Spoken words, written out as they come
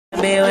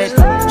be with.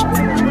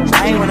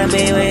 I wanna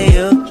be with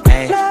you.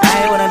 Hey,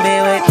 I wanna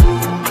be with.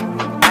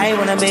 I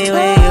wanna be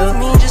with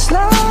you. Just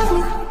love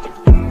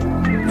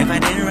me. If I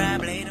didn't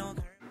rap, blade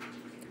on.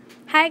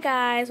 Hi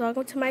guys,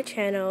 welcome to my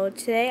channel.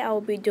 Today I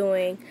will be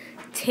doing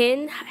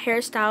 10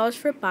 hairstyles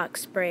for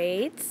box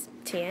braids.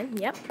 10,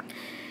 yep.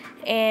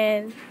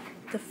 And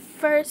the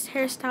first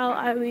hairstyle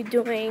I will be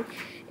doing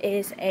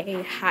is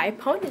a high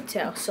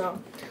ponytail.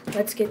 So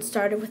let's get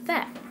started with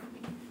that.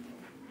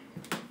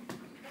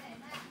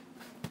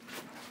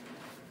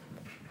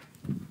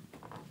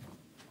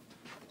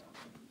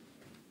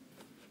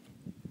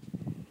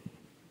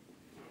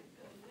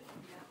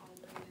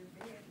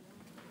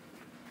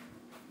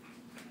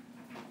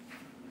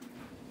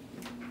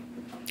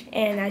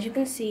 And as you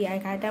can see, I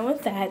got done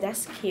with that.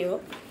 That's cute.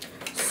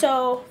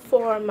 So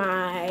for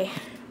my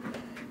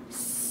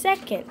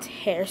second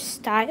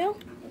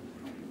hairstyle,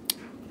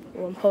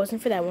 well, I'm posing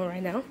for that one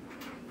right now.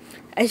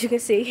 As you can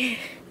see,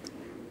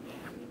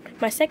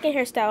 my second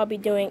hairstyle, I'll be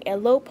doing a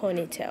low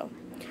ponytail.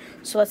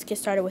 So let's get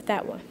started with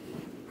that one.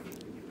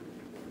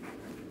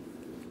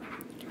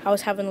 I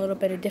was having a little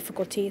bit of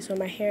difficulties with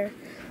my hair,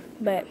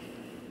 but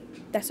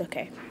that's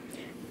okay.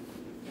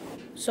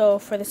 So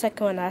for the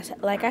second one,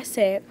 like I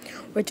said,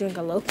 we're doing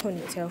a low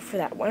ponytail for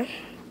that one.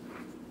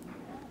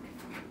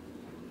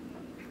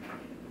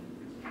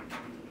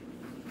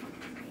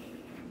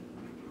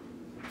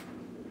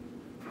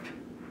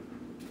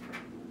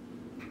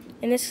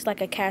 And this is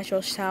like a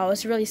casual style.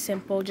 It's really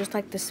simple, just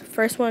like this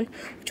first one,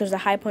 which was a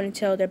high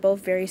ponytail. They're both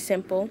very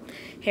simple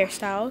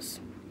hairstyles.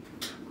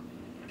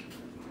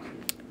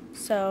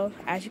 So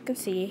as you can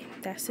see,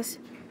 that's the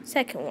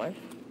second one.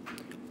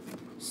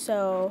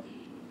 So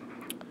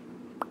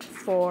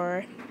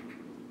for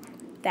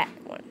that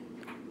one,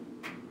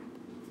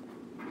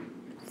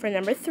 for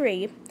number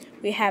 3,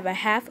 we have a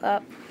half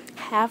up,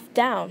 half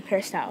down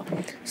hairstyle.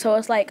 So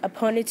it's like a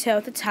ponytail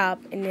at the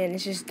top, and then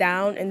it's just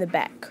down in the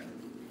back.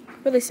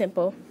 Really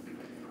simple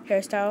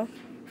hairstyle,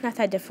 not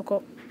that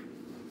difficult.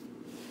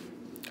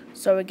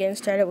 So we're getting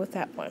started with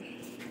that one.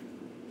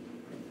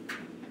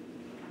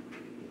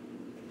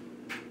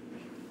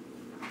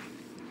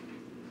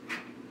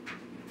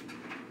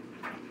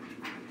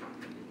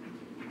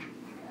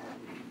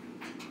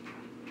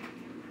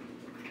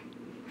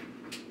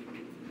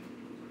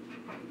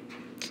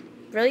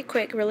 Really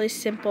quick, really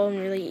simple, and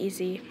really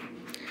easy.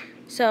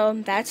 So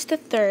that's the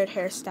third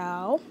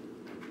hairstyle.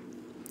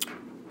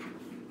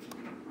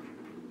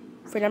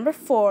 For number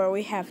 4,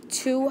 we have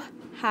 2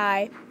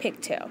 high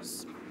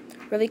pigtails.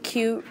 Really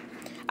cute.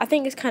 I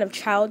think it's kind of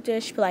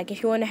childish, but like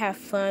if you want to have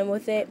fun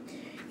with it,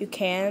 you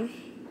can.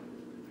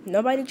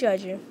 Nobody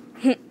judging.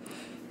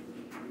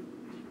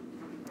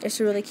 It's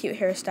a really cute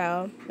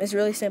hairstyle. It's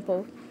really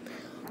simple.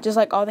 Just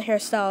like all the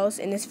hairstyles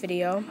in this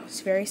video.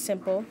 It's very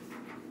simple,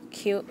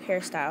 cute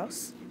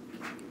hairstyles.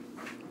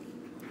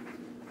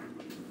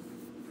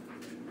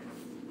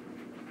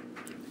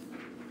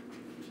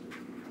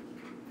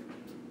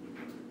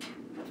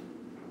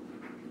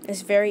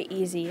 It's very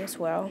easy as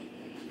well.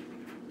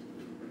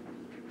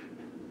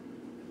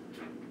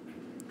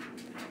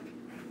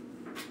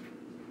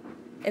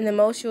 And the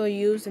most you'll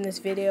use in this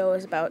video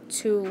is about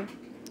two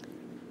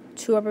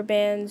rubber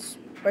bands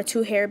or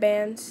 2 hair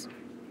bands.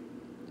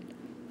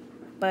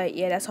 But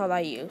yeah, that's all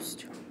I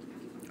used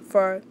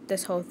for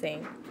this whole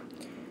thing.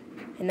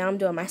 And now I'm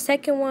doing my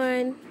second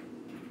one.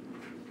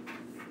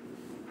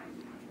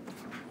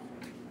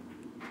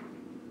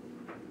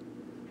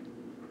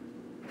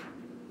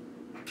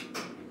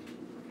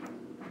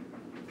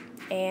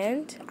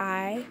 And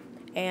I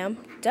am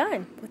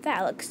done with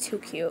that. It looks too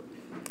cute.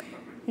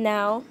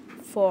 Now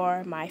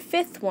for my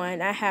 5th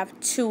one, I have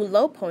 2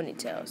 low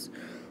ponytails.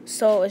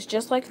 So it's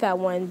just like that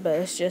one, but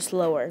it's just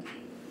lower,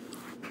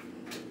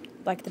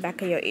 like the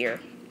back of your ear.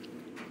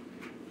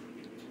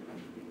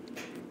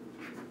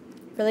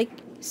 Really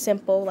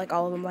simple, like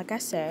all of them, like I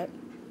said.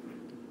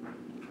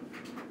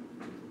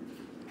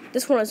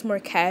 This one is more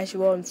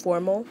casual and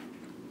formal.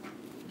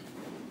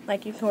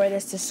 Like you can wear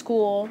this to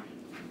school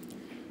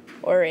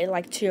or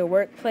like to your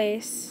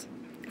workplace.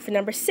 For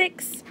number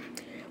 6,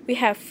 we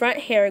have front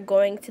hair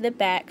going to the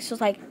back. So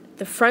it's like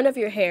the front of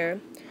your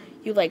hair,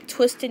 you like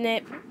twisting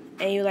it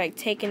and you like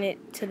taking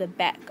it to the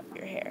back of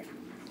your hair.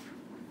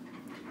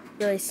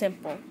 Really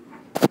simple.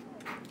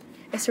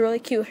 It's a really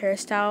cute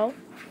hairstyle.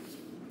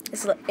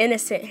 It's an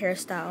innocent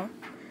hairstyle.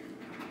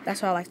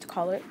 That's what I like to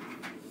call it.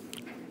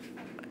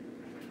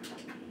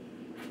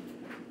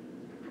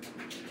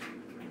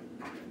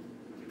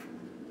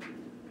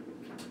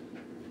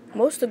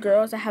 Most of the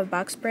girls that have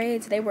box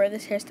braids, they wear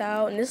this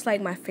hairstyle, and this is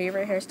like my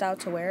favorite hairstyle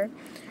to wear.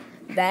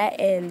 That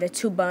and the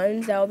 2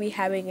 buns that I'll be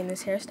having in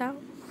this hairstyle.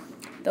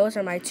 Those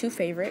are my 2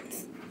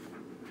 favorites.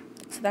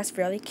 So that's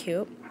really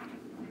cute.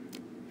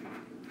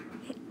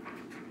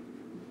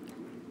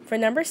 For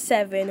number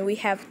 7, we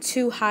have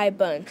 2 high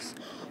buns.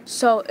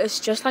 So it's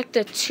just like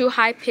the 2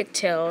 high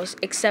pigtails,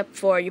 except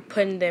for you're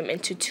putting them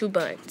into 2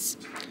 buns.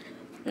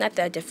 Not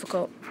that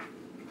difficult.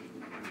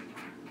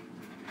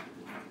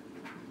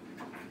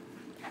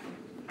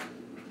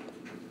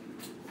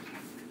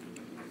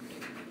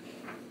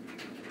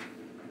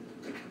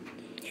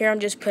 Here I'm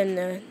just putting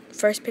the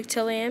first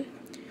pigtail in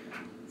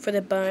for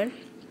the bun.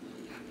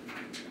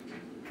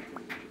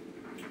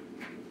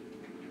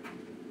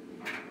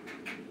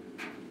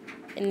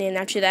 And then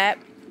after that,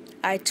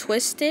 I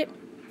twist it.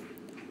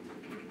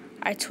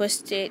 I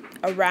twist it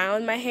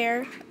around my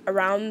hair,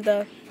 around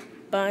the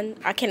bun.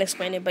 I can't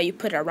explain it, but you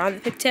put it around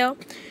the pigtail.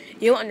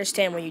 You'll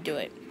understand when you do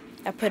it.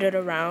 I put it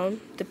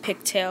around the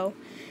pigtail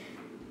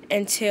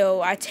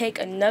until I take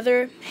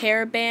another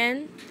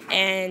hairband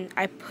and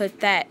I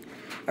put that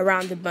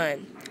around the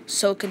bun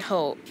so it can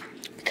hold.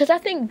 Because I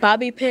think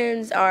bobby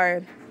pins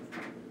are,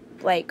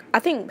 like, I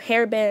think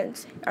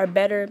hairbands are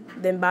better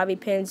than bobby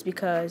pins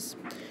because,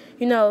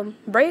 you know,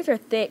 braids are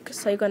thick,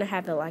 so you're going to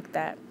have it like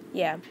that.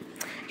 Yeah,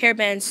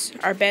 hairbands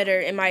are better,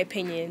 in my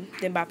opinion,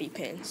 than bobby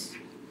pins.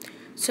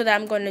 So that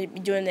I'm going to be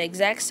doing the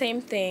exact same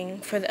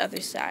thing for the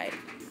other side.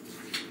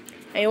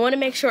 And you want to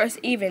make sure it's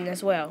even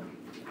as well.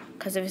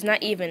 Because if it's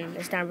not even,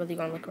 it's not really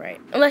going to look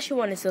right. Unless you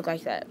want it to look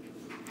like that.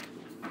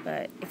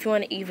 But if you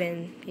want it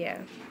even,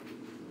 yeah.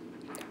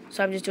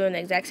 So I'm just doing the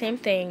exact same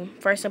thing.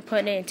 First I'm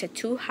putting it into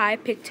 2 high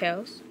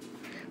pigtails.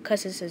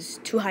 Because this is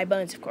 2 high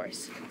buns, of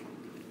course.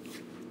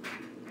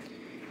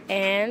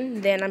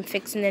 And then I'm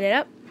fixing it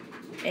up.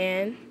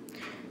 And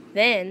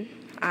then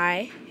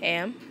I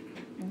am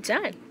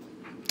done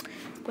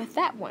with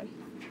that one.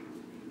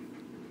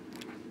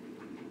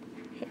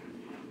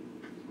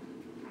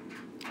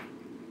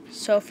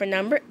 So for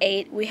number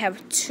 8, we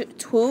have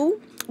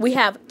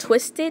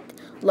twisted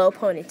low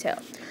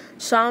ponytail.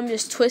 So I'm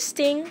just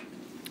twisting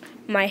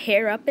my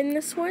hair up in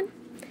this one,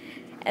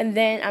 and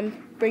then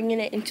I'm bringing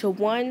it into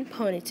 1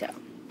 ponytail.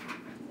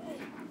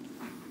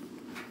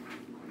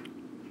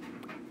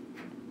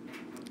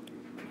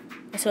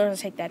 So I'm going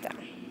to take that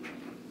down.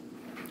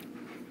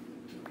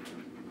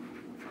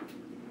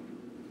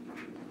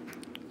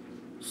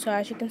 So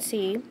as you can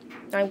see,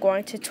 I'm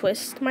going to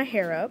twist my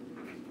hair up.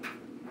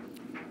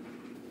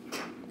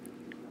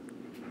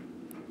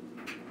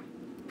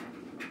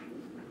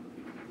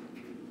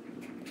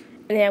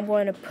 And then I'm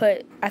going to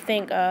put, I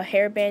think, a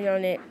hairband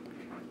on it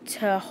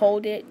to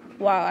hold it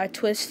while I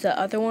twist the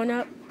other one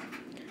up.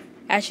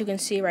 As you can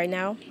see right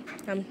now,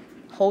 I'm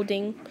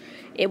holding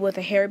it with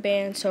a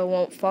hairband so it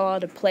won't fall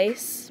out of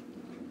place.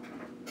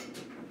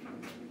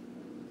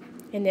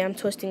 And then I'm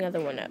twisting the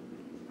other one up.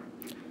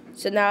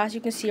 So now as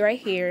you can see right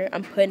here,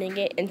 I'm putting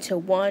it into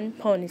 1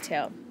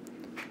 ponytail.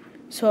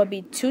 So it'll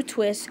be 2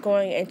 twists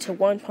going into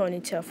 1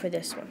 ponytail for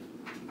this one.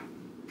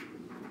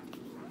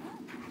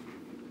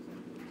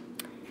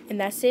 And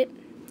that's it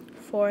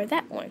for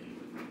that one.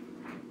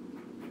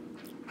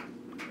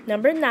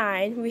 Number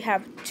 9, we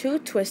have 2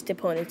 twisted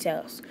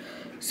ponytails.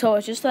 So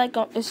it's just like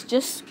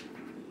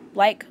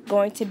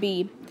going to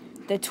be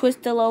the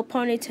twisted low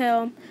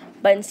ponytail,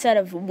 but instead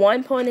of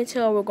 1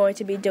 ponytail, we're going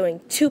to be doing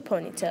 2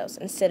 ponytails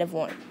instead of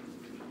 1.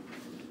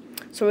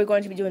 So we're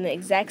going to be doing the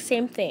exact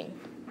same thing,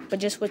 but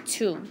just with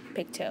 2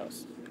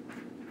 pigtails.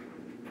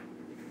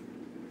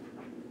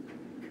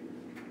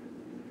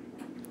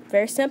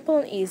 Very simple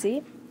and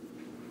easy.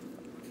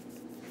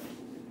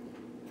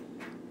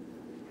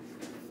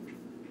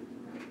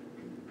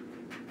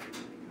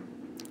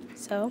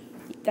 So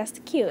that's the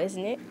cue,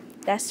 isn't it?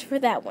 That's for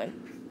that one.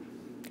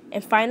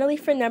 And finally,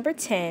 for number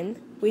 10,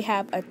 we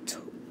have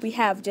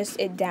just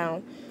it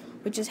down.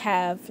 We just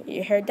have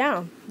your hair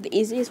down, the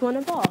easiest one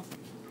of all.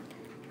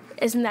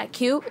 Isn't that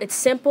cute? It's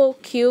simple,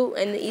 cute,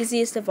 and the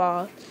easiest of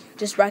all.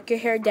 Just rock your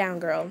hair down,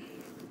 girl.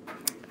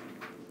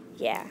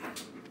 Yeah.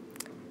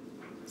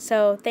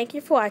 So thank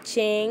you for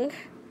watching.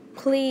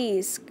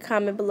 Please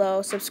comment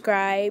below,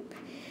 subscribe.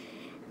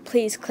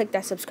 Please click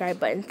that subscribe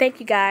button.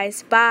 Thank you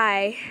guys.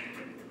 Bye.